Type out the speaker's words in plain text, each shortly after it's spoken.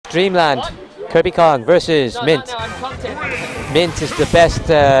Dreamland, kerbykong versus Mint. Mint is the best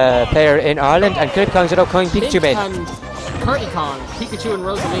player in Ireland, and kerbykong's an upcoming Pikachu main. And kerbykong, Pikachu and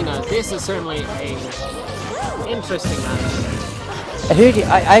Rosalina. This is certainly a interesting match.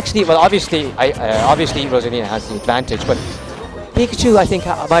 Obviously Rosalina has the advantage, but Pikachu, I think,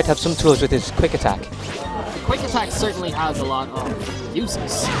 might have some tools with his quick attack. The quick attack certainly has a lot of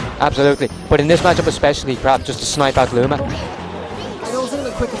uses. Absolutely, but in this matchup especially, perhaps just to snipe out Luma. I don't think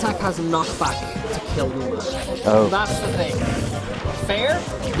the quick attack has a knockback to kill Luma. Oh. That's the thing. Fair?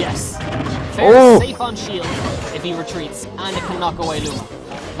 Yes. Fair is safe on shield if he retreats, and it can knock away Luma.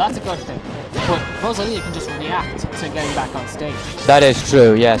 That's a good thing. But Rosalina can just react to getting back on stage. That is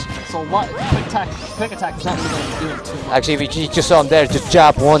true, yes. So what quick attack is not really going to be doing too much. Actually, we just saw him there, just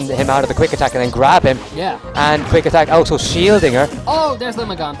jab him out of the quick attack and then grab him. Yeah. And quick attack also shielding her. Oh, there's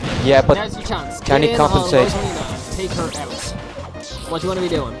Luma gone. Yeah, but there's your chance. Can he compensate? Rosalina, take her out. What do you want to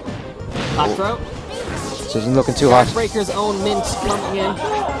be doing? Back throw? This isn't looking too hot. Breaker's own Mint coming in.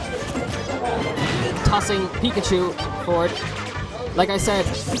 Tossing Pikachu forward. Like I said,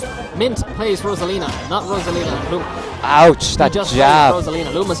 Mint plays Rosalina, not Rosalina and Luma. Ouch, that just jab.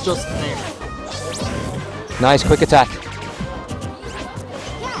 Rosalina. Luma's just there. Nice quick attack.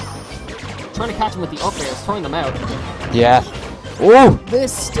 Trying to catch him with the up airs, throwing them out. Yeah. Oh!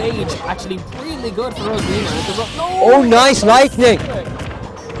 This stage actually really good for Rosalina. Oh, nice lightning!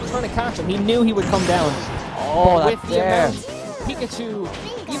 Trying to catch him. He knew he would come down. Oh, with that's there. Pikachu,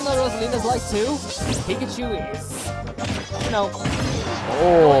 even though Rosalina's light too, Pikachu is, you know.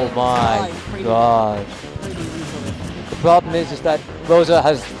 Oh my god. The problem is that Rosa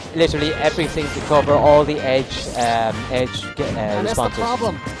has literally everything to cover all the edge and responses. that's the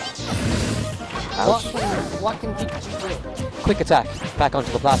problem. What can Pikachu do? Quick attack back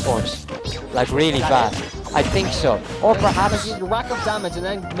onto the platforms, like really fast. I think so. Or perhaps you rack up damage and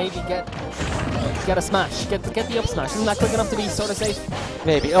then maybe get a smash. Get the up smash. Isn't that quick enough to be sort of safe?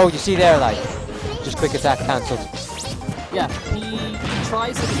 Maybe. Oh, you see there, like just quick attack cancelled. Yeah, he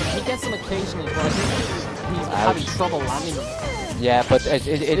tries it. He gets them occasionally, but I think he's having trouble landing them. Yeah, but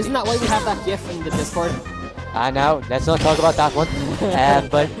isn't that why we have that GIF in the Discord? Now let's not talk about that one.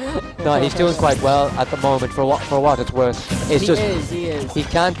 But no, he's doing quite well at the moment for what it's worth. It's He is. He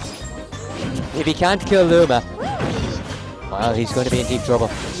can't. If he can't kill Luma, well, he's going to be in deep trouble.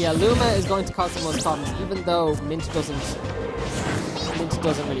 Yeah, Luma is going to cause the most problems, even though Mint doesn't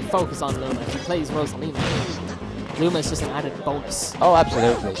really focus on Luma. He plays Rosalina. Luma is just an added bonus. Oh,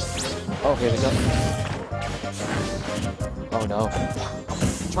 absolutely. Oh, here we go. Oh no.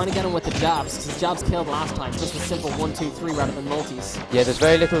 Trying to get him with the jabs, because his jabs killed last time, just with simple 1, 2, 3 rather than multis. Yeah, there's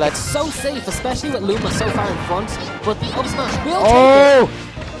very little that's so safe, especially with Luma so far in front, but the up smash will take it.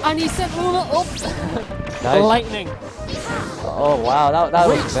 And he sent Luma up. Nice. Lightning. Oh wow, that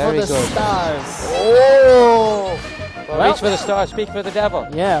was very good. Reach for the stars. Oh! Well, reach for the star, speak for the devil.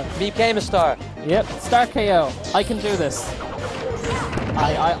 Yeah. He became a star. Yep, star KO. I can do this.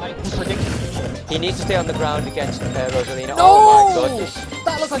 I can predict it. He needs to stay on the ground against Rosalina. No! Oh my goodness.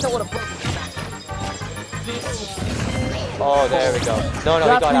 That looked like that would have broken. Oh, there we go. No,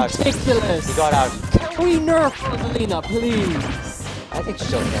 he got out. That's ridiculous. He got out. Can we nerf Rosalina, please? I think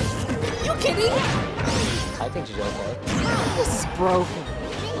she's okay. You kidding? I think she's okay. This is broken.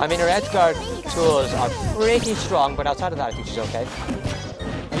 I mean, her edge guard tools are pretty strong, but outside of that, I think she's okay.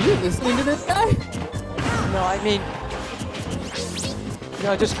 Are you listening to this guy? No, I mean,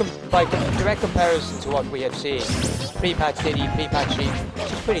 no, just by direct comparison to what we have seen, pre-patch Diddy, pre-patch Sheep,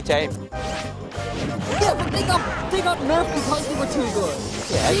 she's pretty tame. Yeah, but they got nerfed because they were too good.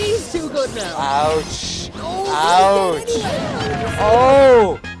 Yeah. She's too good now. Ouch! Oh, ouch!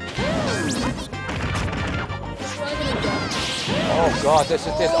 Oh! Oh god, this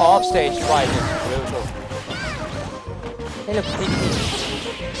off-stage fight is brutal. Hey look,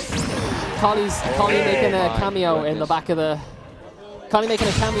 Collie making a cameo in the back of the... Collie making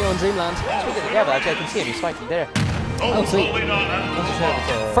a cameo in Dreamland. Speaking of the devil, actually I can see him, he's fighting there. Oh, sweet.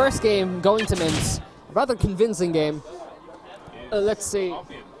 First game, going to Mint. Rather convincing game. Let's see.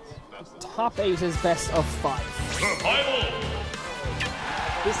 Top 8 is best of 5.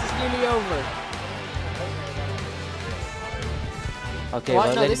 This is nearly over. Okay,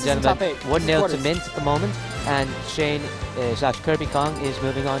 well, ladies and gentlemen, 1-0 to Mint at the moment, and Shane slash kerbykong is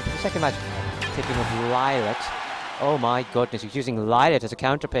moving on to the second match, tipping of Lilat. Oh my goodness, he's using Lilat as a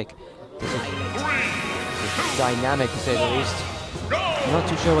counter pick. This is dynamic to say the least. I'm not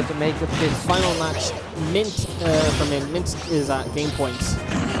too sure what to make of this final match. Mint for Mint. Mint is at game points.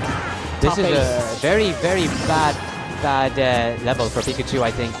 This is a very, very bad bad level for Pikachu,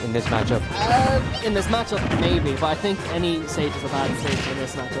 I think, in this matchup. In this matchup, maybe, but I think any stage is a bad stage in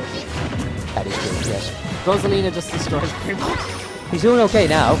this matchup. That is true, yes. Rosalina just destroyed him. He's doing okay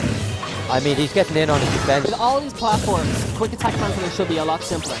now. I mean, he's getting in on his defense. With all these platforms, quick attack cancelling should be a lot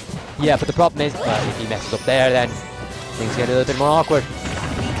simpler. Yeah, but the problem is, if he messes up there, then things get a little bit more awkward.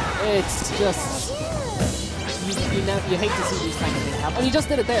 It's just... You hate to see these kind of things happen. And he just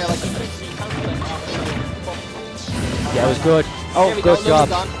did it there, like he cancelled it after. Yeah, it was good. Oh, good job.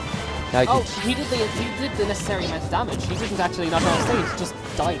 He did the necessary amount of damage. He didn't actually knock out stage, just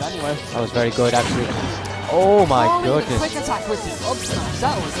died anyway. That was very good, actually. Oh my goodness. The quick attack with the up smash,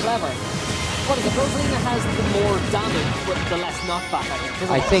 that was clever. What is it? Rosalina has the more damage, but the less knockback, I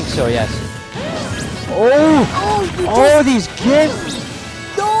think. I think so, yes. Oh, these gifts!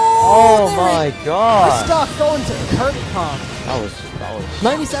 No! Oh my god! The stock going to kerbykong. That was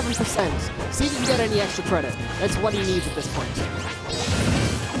 97%. See if you can get any extra credit. That's what he needs at this point.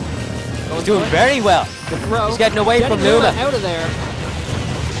 He's doing very well. The throw. He's getting away from Luma. Out of there.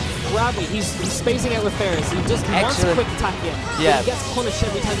 Grabby. He's spacing out with Ferris. He just wants a quick attack in. Yeah. He gets punished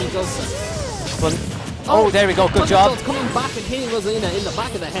every time he does so. Oh, there we go. Good job. Coming back and hitting Rosalina in the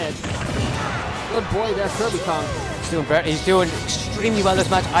back of the head. Good boy there, kerbykong. He's doing extremely well this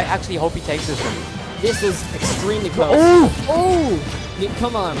match. I actually hope he takes this one. This is extremely close. Oh!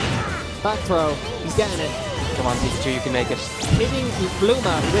 Come on. Back throw. He's getting it. Come on, Pikachu, you can make it. Hitting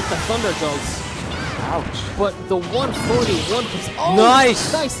Luma with the Thunder Jolts. Ouch. But the 141%. Oh,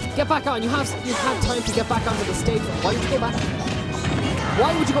 nice! Nice! Get back on. You've had time to get back onto the stage. Why would you go back?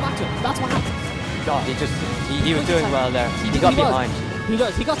 Why would you go back to it? That's what happened. God, he was doing well there. He got behind. He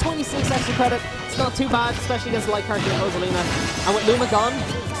does. He got 26 extra credit. It's not too bad, especially against light character Rosalina. And with Luma gone,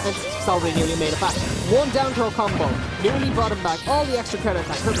 it's already nearly made it back. One down throw combo. Nearly brought him back. All the extra credit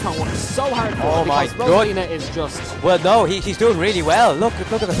that kerbykong worked so hard for because Rosalina is just... Well, no, he's doing really well. Look at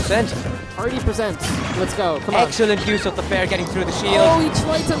the percent. 30%. Let's go. Come on. Excellent use of the fair getting through the shield. Oh, he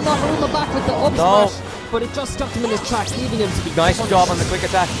tried to knock Luma back with the up smash, but it just stuck him in his tracks, leaving him to be nice job on the quick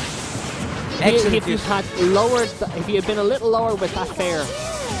attack. Excellent if he had if he had been a little lower with that fair,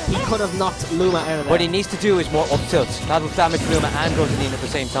 he could have knocked Luma out of there. What he needs to do is more up tilts. That'll damage Luma and Rosalina at the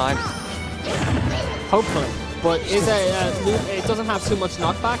same time. Hopefully. But it doesn't have too much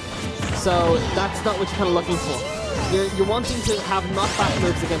knockback, so that's not what you're kind of looking for. You're wanting to have knockback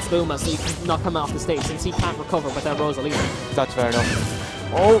moves against Luma so you can knock him off the stage since he can't recover without Rosalina. That's fair enough.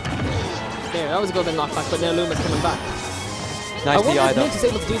 Oh! There, that was a good bit of knockback, but now Luma's coming back. Nice DI though. Mint is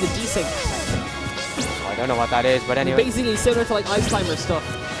able to do the desync. I don't know what that is, but anyway. Basically similar to like Ice Climber stuff,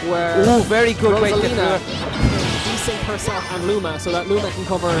 where very good way to get through it. Desync herself and Luma so that Luma can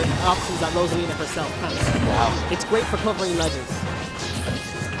cover options that Rosalina herself can't. Wow. It's great for covering ledges.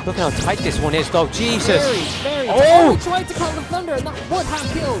 Look how tight this one is though, Jesus! Very oh! He tried to call the Thunder and that would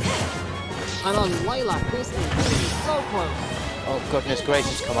have killed. And on Lilac, this is so close. Oh goodness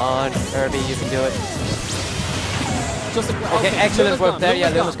gracious, come on, Kirby, you can do it. Okay, excellent work there. Yeah,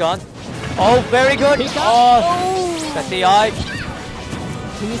 Luma's gone. Oh, very good. Oh, that DI.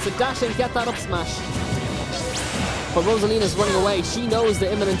 He needs to dash and get that up smash. But Rosalina's running away. She knows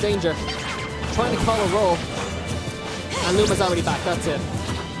the imminent danger. Trying to call a roll. And Luma's already back. That's it.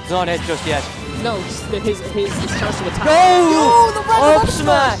 It's not it just yet. No, his chance to attack. No! The random up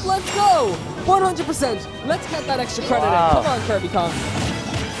smash. Let's go. 100%. Let's get that extra credit in. Come on, kerbykong.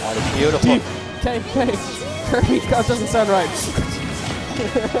 That is beautiful. Okay. kerbykong doesn't sound right.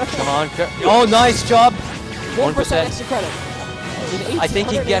 Come on, oh, nice job. 1% extra credit. I think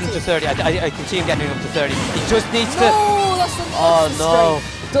he can get him to 30. I can see him getting him to 30. He just needs to... No, that's the no.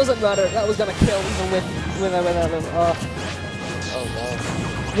 Doesn't matter. That was going to kill even without him. Oh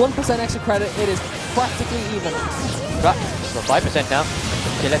no. 1% extra credit. It is practically even. We're 5% now.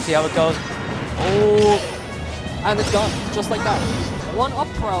 Okay, let's see how it goes. Oh. And it's gone. Just like that. One up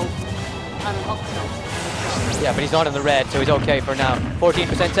throw and an up throw. Yeah, but he's not in the red, so he's okay for now. 14%,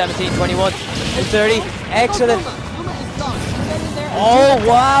 17, 21, and 30. Excellent. Luma is done. Get in there and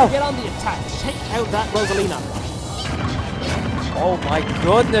wow. Get on the attack. Take out that Rosalina. Oh my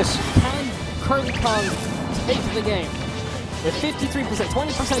goodness. Can kerbykong take the game? With 53%,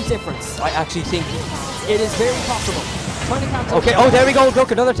 20% difference. I actually think it is very possible. Trying to cancel. Okay, there we go.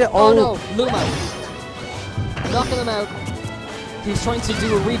 Look, another tip. Oh no, Luma. Knocking him out. He's trying to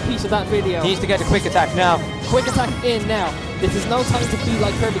do a repeat of that video. He needs to get a quick attack now. Quick attack in now. This is no time to be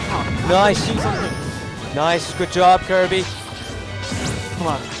like kerbykong. Nice. Do something. Nice. Good job, Kirby. Come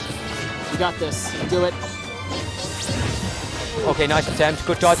on. You got this. Do it. Okay, nice attempt.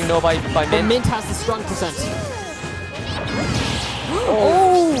 Good dodging though by Mint. But Mint has the strong percent.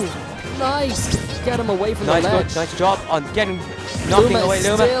 Oh! Nice. get him away from the ledge. Nice job on knocking away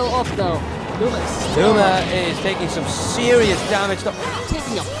Luma. Still up though. Luma is taking some serious damage.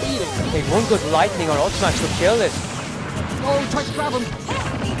 Taking a beating. Okay, one good lightning or up smash to kill this. Oh, he tried to grab him.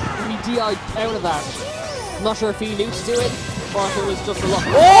 He DI'd out of that. Not sure if he knew to do it, or if it was just a luck.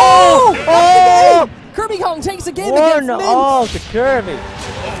 Oh! kerbykong takes a game against Mint. Oh, to Kirby.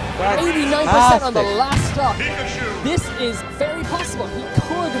 89% on the last stock. Pikachu. This is very possible.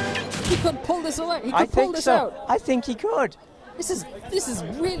 He could pull this away. He could pull this out. I think he could. This is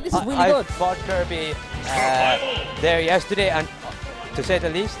really good. I fought Kirby there yesterday, and to say the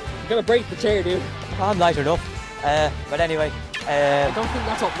least, you're gonna break the chair, dude. I'm light enough. But anyway, I don't think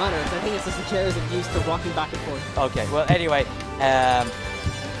that's what matters. I think it's just the chairs are used to rocking back and forth. Okay. Well, anyway,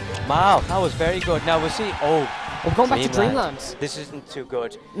 wow, that was very good. Now we'll see. Oh, we're going back to Dreamland. This isn't too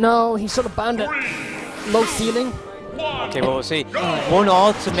good. No, he should have banned it. Low ceiling. Okay, well we'll see. One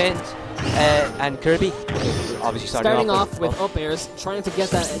ultimate. And Kirby, obviously starting off with up airs, trying to get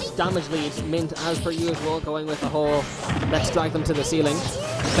that damage lead. Mint, as per usual, going with the whole let's drag them to the ceiling.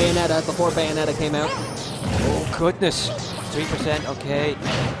 Bayonetta, before Bayonetta came out. Oh goodness, 3%, okay.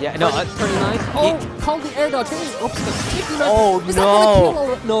 Yeah, no, 39. Oh, called the air dodge. Oops, oh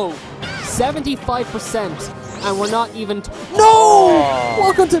no! No, 75%, and we're not even. No!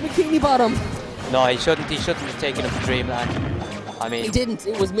 Welcome to Bikini Bottom. No, he shouldn't have taken him to Dreamland. I mean, he didn't.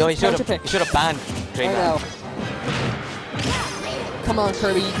 It was no, he should have banned Dreamland. Come on,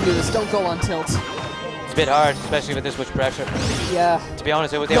 Kirby, you can do this. Don't go on tilt. It's a bit hard, especially with this much pressure. Yeah. To be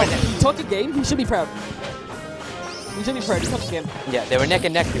honest, he took a game. He should be proud. He should be proud. He took a game. Yeah, they were neck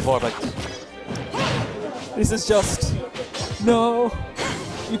and neck before, but this is just no.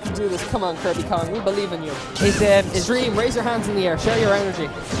 You can do this. Come on, kerbykong. We believe in you. Stream. Raise your hands in the air. Share your energy.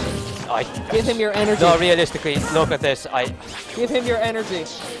 Give him your energy. No, realistically, look at this. Give him your energy.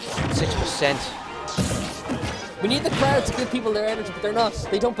 6%. We need the crowd to give people their energy, but they're not.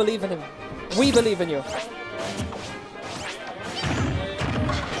 They don't believe in him. We believe in you.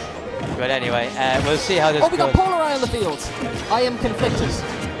 But anyway, we'll see how this goes. Oh, we got Polar Eye on the field. I am conflicted.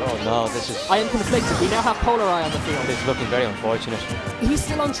 Oh no, this is... I am conflicted. We now have Polar Eye on the field. This is looking very unfortunate. He's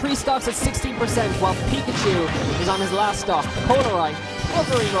still on 3 stocks at 16%, while Pikachu is on his last stock. Polar Eye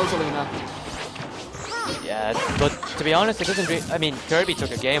covering Rosalina. Yeah, but to be honest, it doesn't really... I mean, Kirby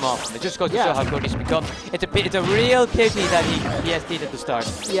took a game off him. It just goes to show how good he's become. It's a real pity that he SD'd at the start.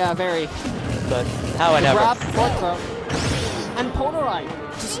 Yeah, very. But however... Grab, foot throw. And Polar Eye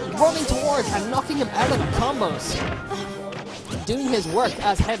just running towards and knocking him out of the combos. Doing his work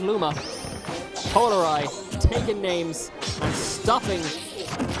as Head Luma. Polar Eye taking names and stopping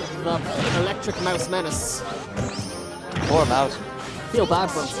the electric mouse menace. Poor mouse. Feel bad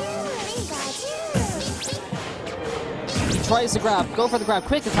for him. He tries to grab, go for the grab,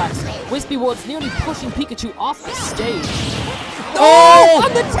 quick attacks. Wispy Woods nearly pushing Pikachu off the stage. Oh!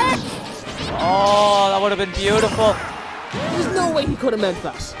 On the tech! Oh, that would have been beautiful. There's no way he could have meant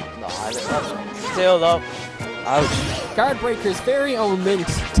that. No, still though. Ouch. Guard Breaker's very own Mint,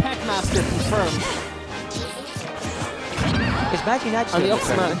 Tech Master confirmed. Is Maggie actually on the up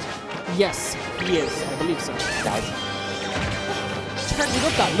smash? Yes, he is. I believe so. Guys. Turning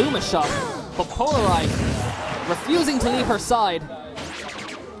up that Luma shot, but Polar Eye refusing to leave her side,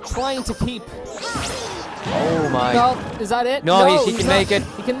 trying to keep. Oh my! No, is that it? No, he can make it.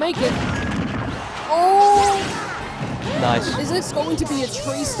 He can make it. Oh! Nice. Is this going to be a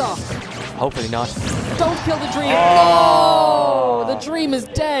tree stock? Hopefully not. Don't kill the dream. Oh! No! The dream is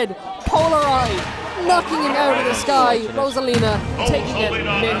dead. Polar Eye knocking him out of the sky. Rosalina taking it.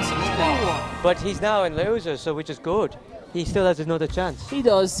 Mint. But he's now in loser, so which is good. He still has another chance. He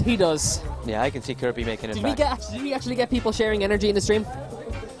does. He does. Yeah, I can see Kirby making it back. Did we actually get people sharing energy in the stream?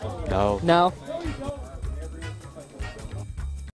 No. No.